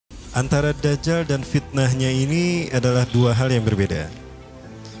Antara Dajjal dan fitnahnya ini adalah dua hal yang berbeda,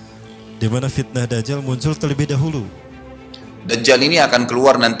 di mana fitnah Dajjal muncul terlebih dahulu. Dajjal ini akan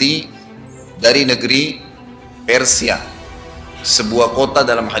keluar nanti dari negeri Persia, sebuah kota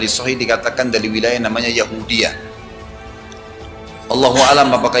dalam hadis sahih dikatakan dari wilayah namanya Yahudia. Allahu alam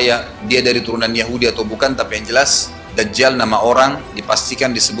apakah dia dari turunan Yahudi atau bukan, tapi yang jelas Dajjal nama orang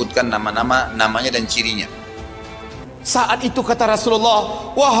dipastikan disebutkan namanya dan cirinya. Saat itu kata Rasulullah,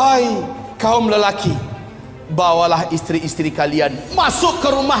 wahai kaum lelaki, bawalah istri-istri kalian masuk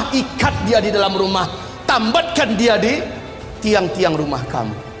ke rumah, ikat dia di dalam rumah, tambatkan dia di tiang-tiang rumah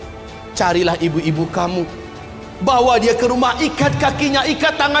kamu. Carilah ibu-ibu kamu, bawa dia ke rumah, ikat kakinya,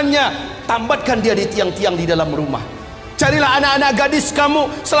 ikat tangannya, tambatkan dia di tiang-tiang di dalam rumah. Carilah anak-anak gadis kamu,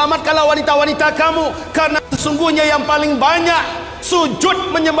 selamatkanlah wanita-wanita kamu, karena sesungguhnya yang paling banyak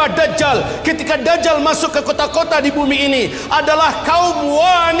sujud menyembah Dajjal ketika Dajjal masuk ke kota-kota di bumi ini adalah kaum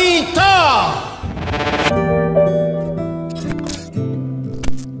wanita.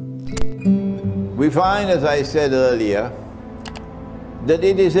 We find, as I said earlier, that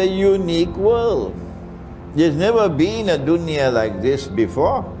it is a unique world. There's never been a dunya like this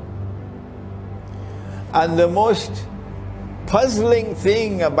before. And the most puzzling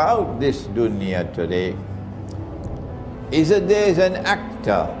thing about this dunya today is that there is an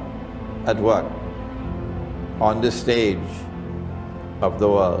actor at work on the stage of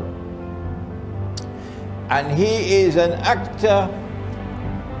the world. And he is an actor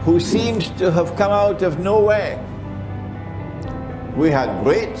who seems to have come out of nowhere. We had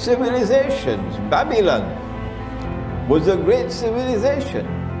great civilizations. Babylon was a great civilization.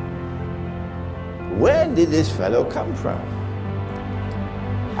 Where did this fellow come from?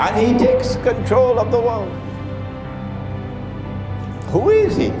 And he takes control of the world. Who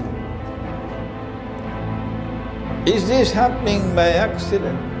is he? Is this happening by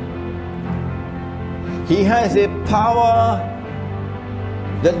accident? He has a power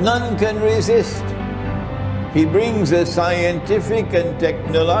that none can resist. He brings a scientific and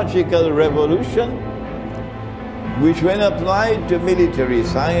technological revolution which, when applied to military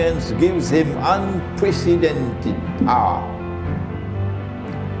science, gives him unprecedented power.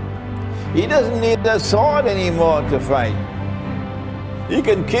 He doesn't need a sword anymore to fight. He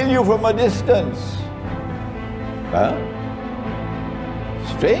can kill you from a distance. Huh?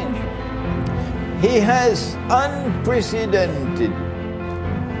 Strange. He has unprecedented.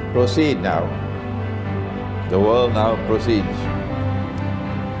 Proceed now. The world now proceeds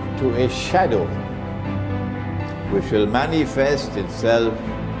to a shadow which will manifest itself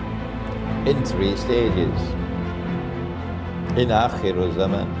in 3 stages. In Akhiru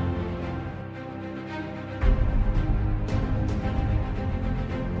Zaman.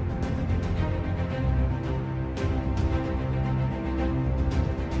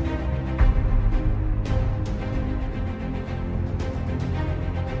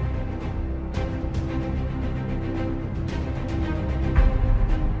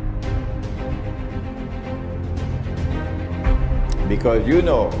 Because you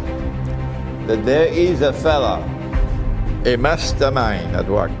know that there is a fella, a mastermind at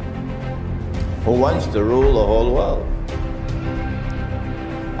work, who wants to rule the whole world.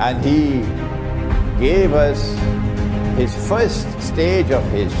 And he gave us his first stage of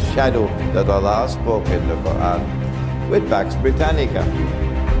his shadow that Allah spoke in the Quran with Pax Britannica.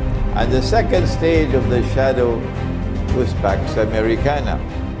 And the second stage of the shadow was Pax Americana.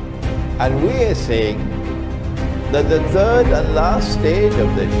 And we are saying that the third and last stage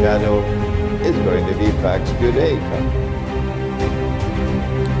of the shadow is going to be Pax Judaica.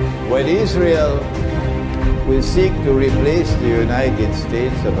 When Israel will seek to replace the United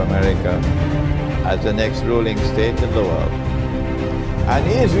States of America as the next ruling state in the world, and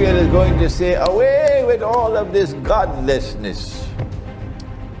Israel is going to say, away with all of this godlessness.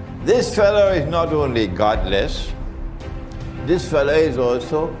 This fellow is not only godless, this fellow is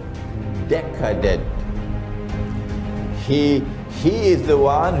also decadent. He is the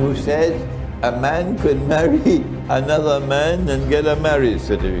one who says a man could marry another man and get a marriage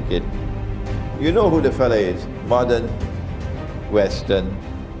certificate. You know who the fellow is? Modern Western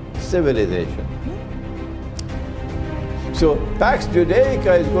civilization. So Pax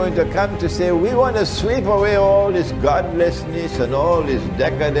Judaica is going to come to say, we want to sweep away all this godlessness and all this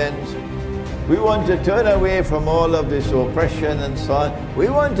decadence. We want to turn away from all of this oppression and so on. We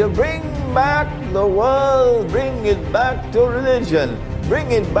want to bring back the world, bring it back to religion,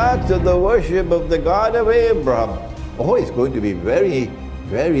 bring it back to the worship of the God of Abraham. Oh, it's going to be very,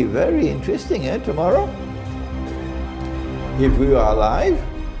 very, very interesting, tomorrow. If we are alive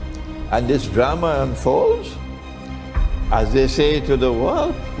and this drama unfolds, As they say to the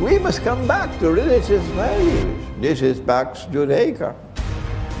world, we must come back to religious values. This is Pax Judaica.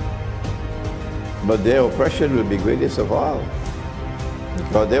 But their oppression will be greatest of all,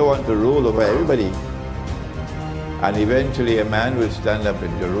 because they want to rule over everybody. And eventually a man will stand up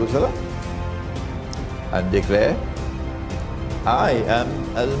in Jerusalem and declare, I am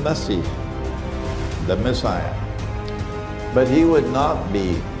Al-Masih, the Messiah. But he would not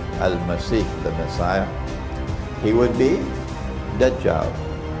be Al-Masih, the Messiah. He would be Dajjal,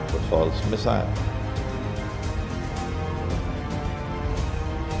 the false Messiah.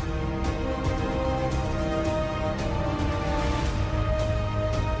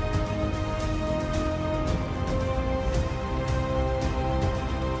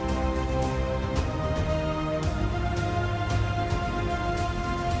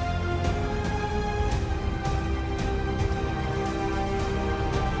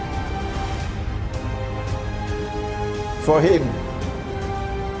 For him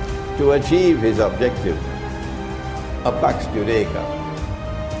to achieve his objective, a Pax Judaica,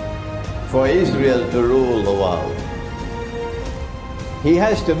 for Israel to rule the world, he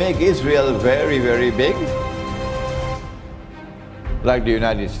has to make Israel very, very big, like the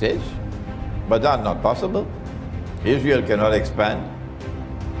United States. But that's not possible. Israel cannot expand.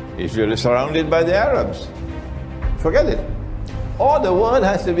 Israel is surrounded by the Arabs. Forget it. Or the world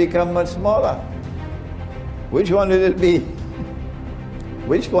has to become much smaller. Which one will it be?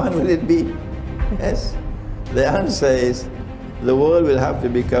 Which one will it be? Yes. The answer is the world will have to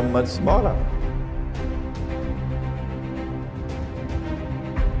become much smaller.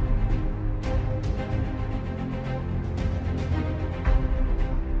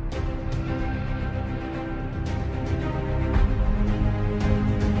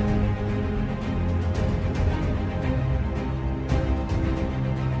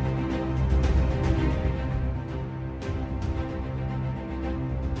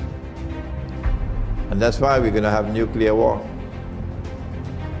 And that's why we're going to have nuclear war.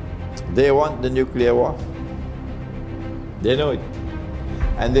 They want the nuclear war. They know it.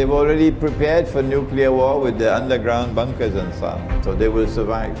 And they've already prepared for nuclear war with the underground bunkers and so on. So they will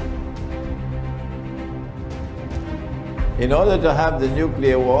survive. In order to have the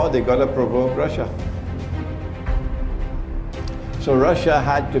nuclear war, they got to provoke Russia. So Russia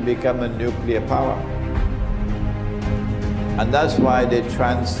had to become a nuclear power. And that's why they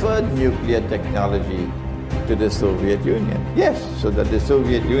transferred nuclear technology to the Soviet Union. Yes, so that the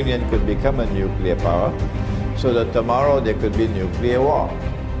Soviet Union could become a nuclear power, so that tomorrow there could be nuclear war,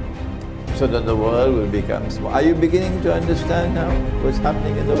 so that the world will become small. Are you beginning to understand now what's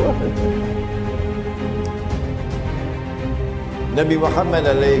happening in the world? Nabi Muhammad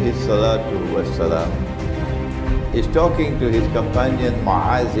alayhi salatu wassalam is talking to his companion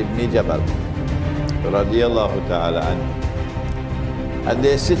Mu'az ibn Jabal radiyallahu ta'ala anhu. And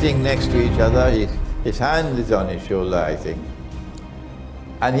they're sitting next to each other. His hand is on his shoulder, I think.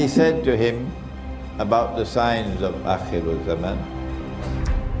 And he said to him about the signs of Akhirul Zaman.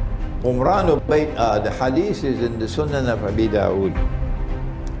 The hadith is in the Sunan of Abi Dawood.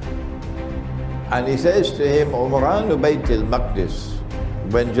 And he says to him, Umranu Bayt al-Maqdis,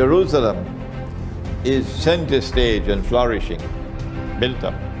 when Jerusalem is center stage and flourishing, built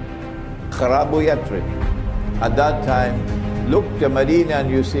up. Kharabu Yathrib. At that time, look to Medina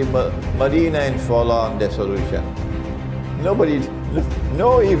and you see Medina in forlorn dissolution.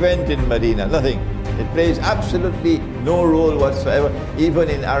 No event in Medina, nothing. It plays absolutely no role whatsoever, even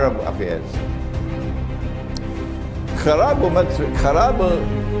in Arab affairs. Kharabu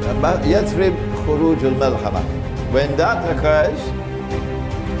Yathrib Khuruj al-Malhama. When that occurs,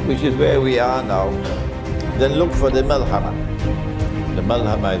 which is where we are now, then look for the Malhama. The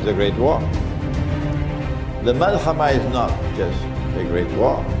Malhama is a great war. The Malhama is not just a great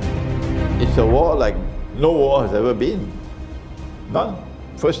war. It's a war like no war has ever been. None.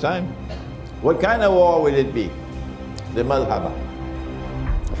 First time. What kind of war will it be? The Malhama.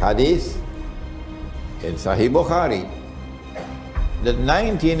 Hadith in Sahih Bukhari that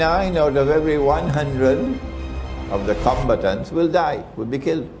 99 out of every 100 of the combatants will die, will be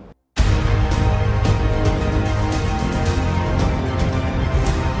killed.